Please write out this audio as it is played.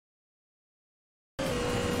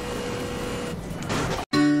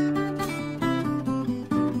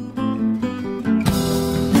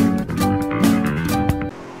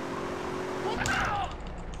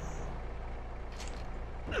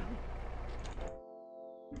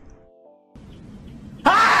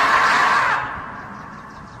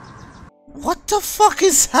the fuck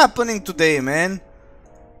is happening today, man?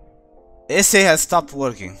 SA has stopped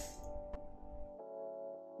working.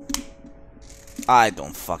 I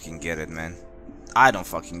don't fucking get it, man. I don't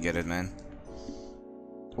fucking get it, man.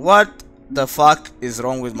 What the fuck is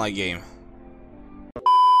wrong with my game?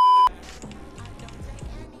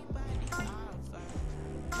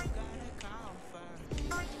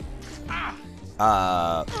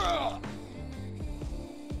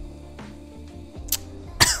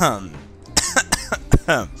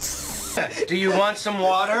 Do you want some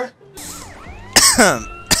water?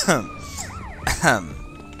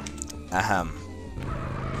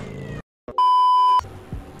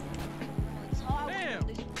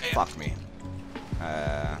 Fuck me.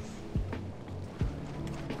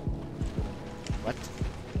 What?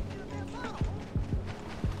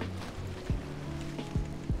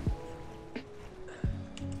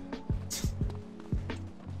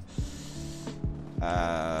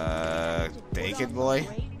 Take it, boy.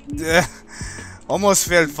 Almost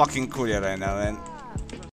felt fucking cool right now, man.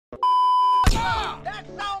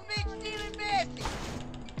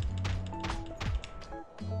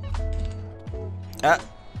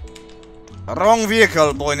 Wrong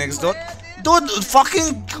vehicle, boy next door. Dude,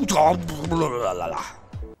 fucking.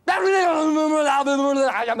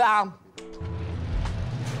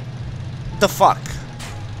 The fuck?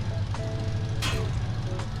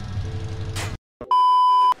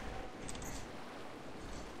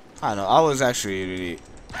 I don't know, I was actually really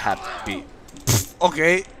happy.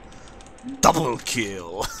 Okay. Double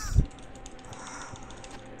kill.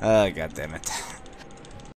 God damn it.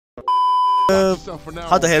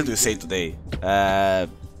 How the hell do you say today? Yeah,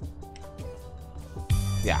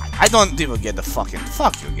 I don't even get the fucking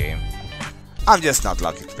fuck you game. I'm just not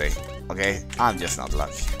lucky today. Okay? I'm just not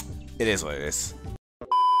lucky. It is what it is.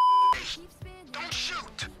 Don't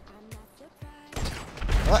shoot.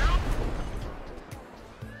 What?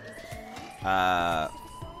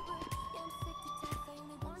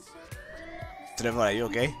 Trevor, are you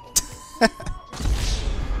okay?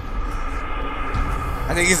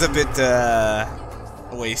 I think he's a bit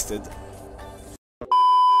wasted.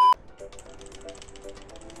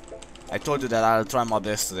 I told you that I'll try my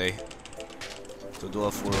best today to do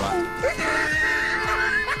a full run.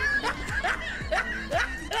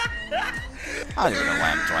 I don't even know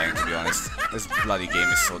why I'm trying, to be honest. This bloody game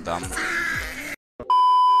is so dumb.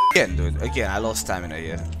 Again, dude, again, I lost stamina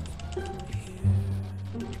here.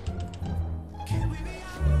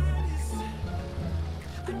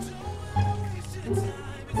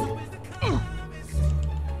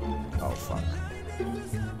 Oh, fuck.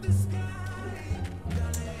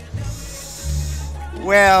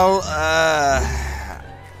 Well,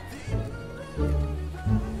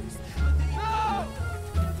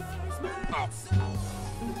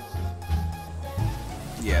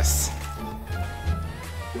 yes.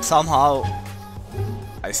 Somehow,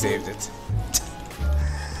 I saved it.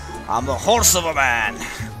 I'm a horse of a man.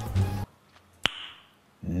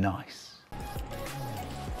 Nice.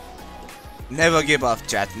 Never give up,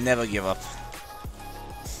 chat. Never give up.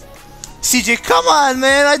 CJ, come on,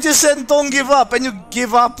 man. I just said don't give up, and you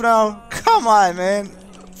give up now. Come on, man.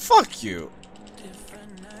 Fuck you.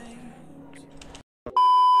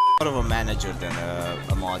 More of a manager than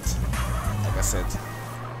a mod, like I said.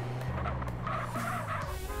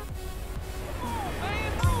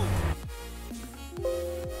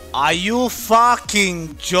 Are you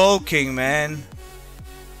fucking joking, man?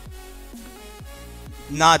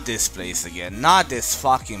 Not this place again. Not this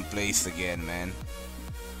fucking place again, man.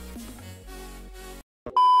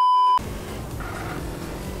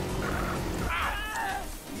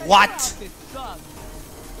 What?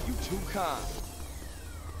 You too calm.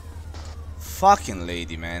 Fucking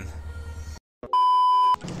lady, man.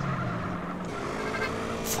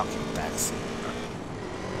 Fucking taxi.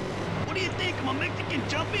 What do you think? I'm a Mexican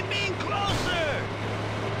jumping bean closer.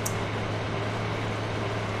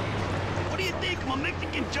 What do you think? I'm a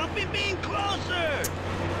Mexican jumping bean closer.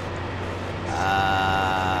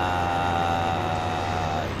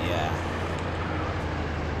 Yeah.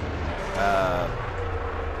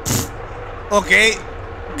 Okay.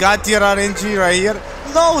 Got your RNG right here.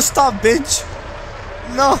 No, stop, bitch.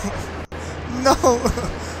 No. No.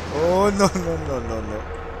 Oh, no, no, no, no, no.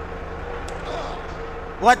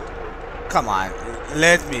 What? Come on.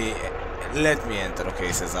 Let me enter.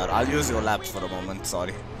 Okay, Cesar. I'll use your lap for a moment.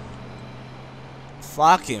 Sorry.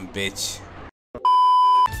 Fucking bitch.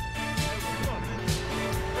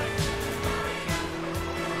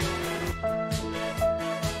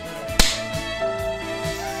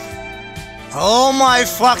 Oh my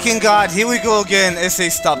fucking god, here we go again. SA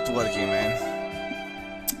stopped working, man.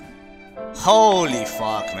 Holy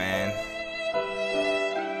fuck, man.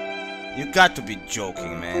 You got to be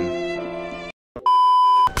joking, man.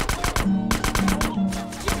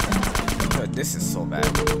 Dude, this is so bad.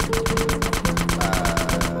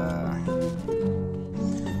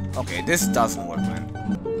 Okay, this doesn't work, man.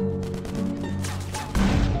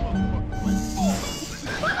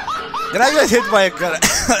 Did I get hit by a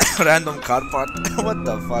random car part? What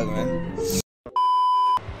the fuck, man?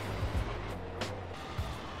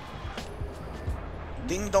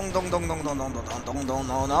 Ding dong dong dong dong dong dong dong dong dong.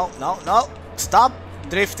 No no no no! Stop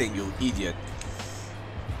drifting, you idiot!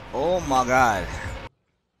 Oh my god!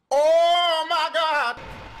 Oh my god!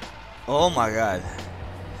 Oh my god!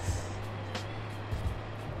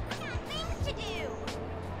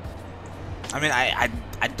 I mean,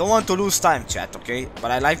 I don't want to lose time, chat, okay?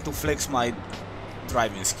 But I like to flex my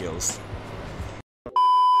driving skills.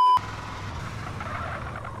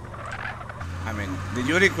 I mean, did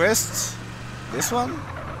you request this one?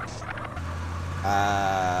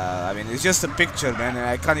 I mean, it's just a picture, man, and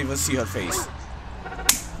I can't even see her face.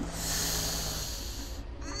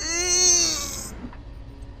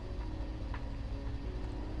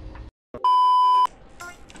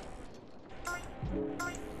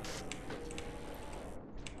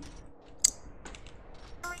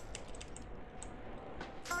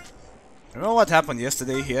 Remember what happened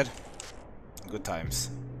yesterday here? Good times.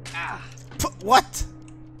 What?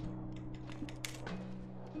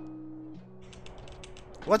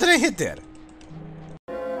 What did I hit there?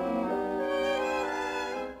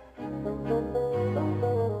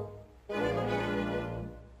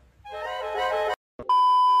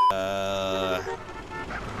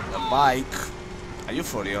 The bike. Are you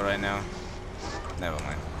for real right now? Never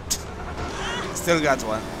mind. Still got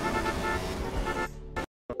one.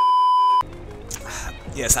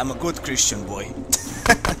 Yes, I'm a good Christian boy.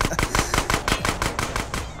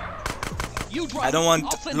 I don't want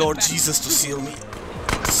Lord Jesus to seal me.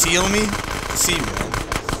 Seal me? See me, man.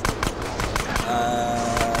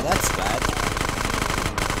 That's bad.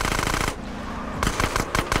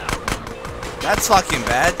 That's fucking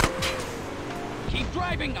bad. Keep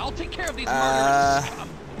driving. I'll take care of these murders.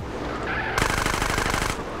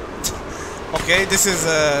 Okay, this is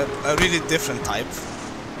a really different type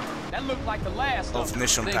That looked like the last of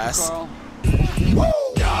mission pass. Y'all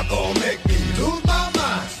gonna make me lose my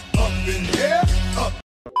mind. Up in here, up.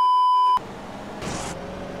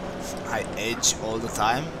 I edge all the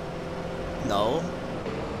time? No.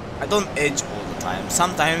 I don't edge all the time.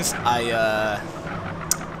 Sometimes I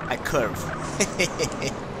curve.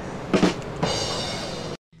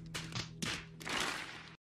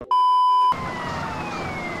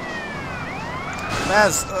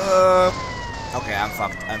 Maz, okay, I'm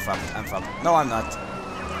fucked. I'm fucked. I'm fucked. No, I'm not.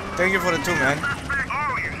 Thank you for the 2, man.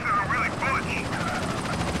 Oh, you sound really bullish.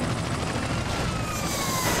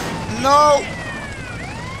 No!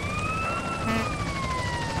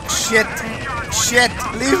 Shit! Shit!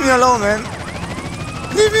 Leave me alone, man!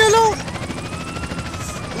 Leave me alone!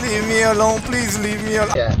 Leave me alone, please leave me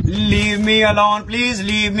alone. Yeah. Leave me alone, please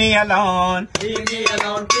leave me alone. Leave me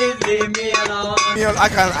alone, please leave me alone. I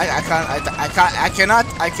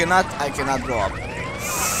cannot grow up.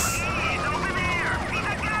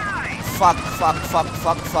 Fuck.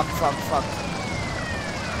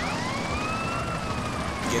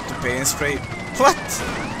 Get to pay and spray. What?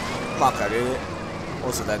 Maka, really?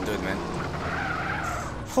 Also that dude, man.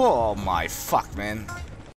 Oh my fuck, man.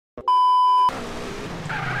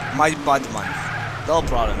 My bud, man. No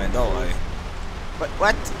problem, man, don't worry. But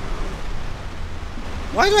what?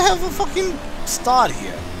 Why do I have a fucking star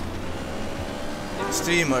here?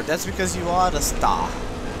 Streamer, that's because you are a star.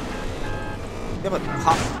 Yeah, but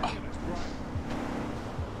how?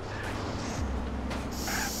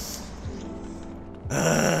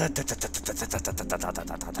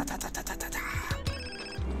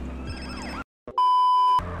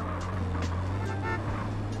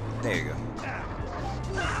 There you go.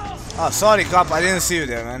 Oh, sorry, cop. I didn't see you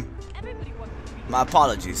there, man. My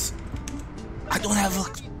apologies. I don't have a...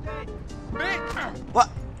 What?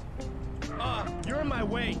 You're in my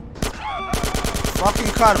way.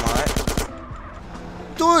 Fucking karma, right?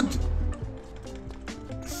 Dude!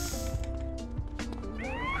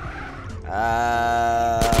 I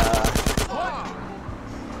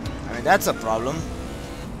mean, that's a problem.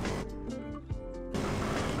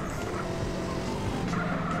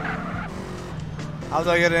 How do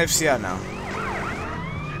I get an FCR now?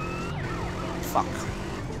 Fuck.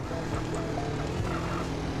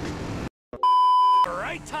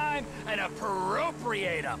 Right time and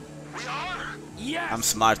appropriate them. We are? Yes. I'm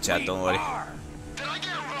smart, chat, don't worry. Did I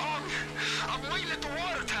get it wrong? I'm waiting at the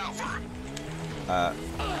water tower.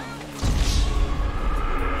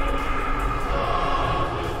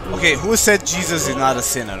 Okay, who said Jesus is not a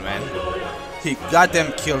sinner, man? He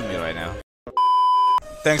goddamn killed me right now.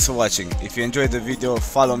 Thanks for watching. If you enjoyed the video,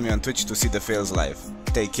 follow me on Twitch to see the fails live.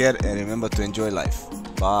 Take care and remember to enjoy life.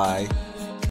 Bye.